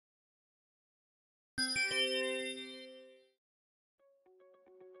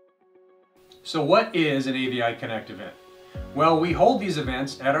So what is an AVI Connect event? Well, we hold these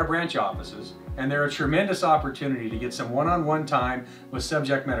events at our branch offices, and they're a tremendous opportunity to get some one-on-one time with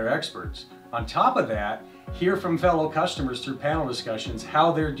subject matter experts. On top of that, hear from fellow customers through panel discussions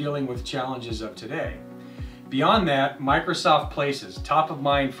how they're dealing with challenges of today. Beyond that, Microsoft Places, top of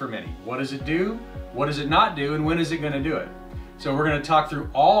mind for many. What does it do? What does it not do? And when is it going to do it? So we're going to talk through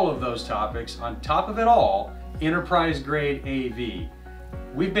all of those topics. On top of it all, enterprise grade AV.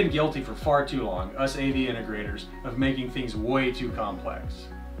 We've been guilty for far too long, us AV integrators, of making things way too complex.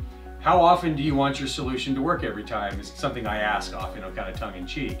 How often do you want your solution to work every time? It's something I ask often, kind of tongue in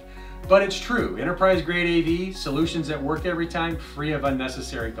cheek. But it's true, enterprise grade AV, solutions that work every time, free of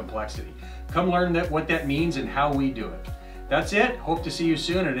unnecessary complexity. Come learn what that means and how we do it. That's it. Hope to see you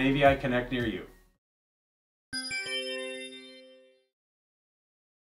soon at an AVI Connect near you.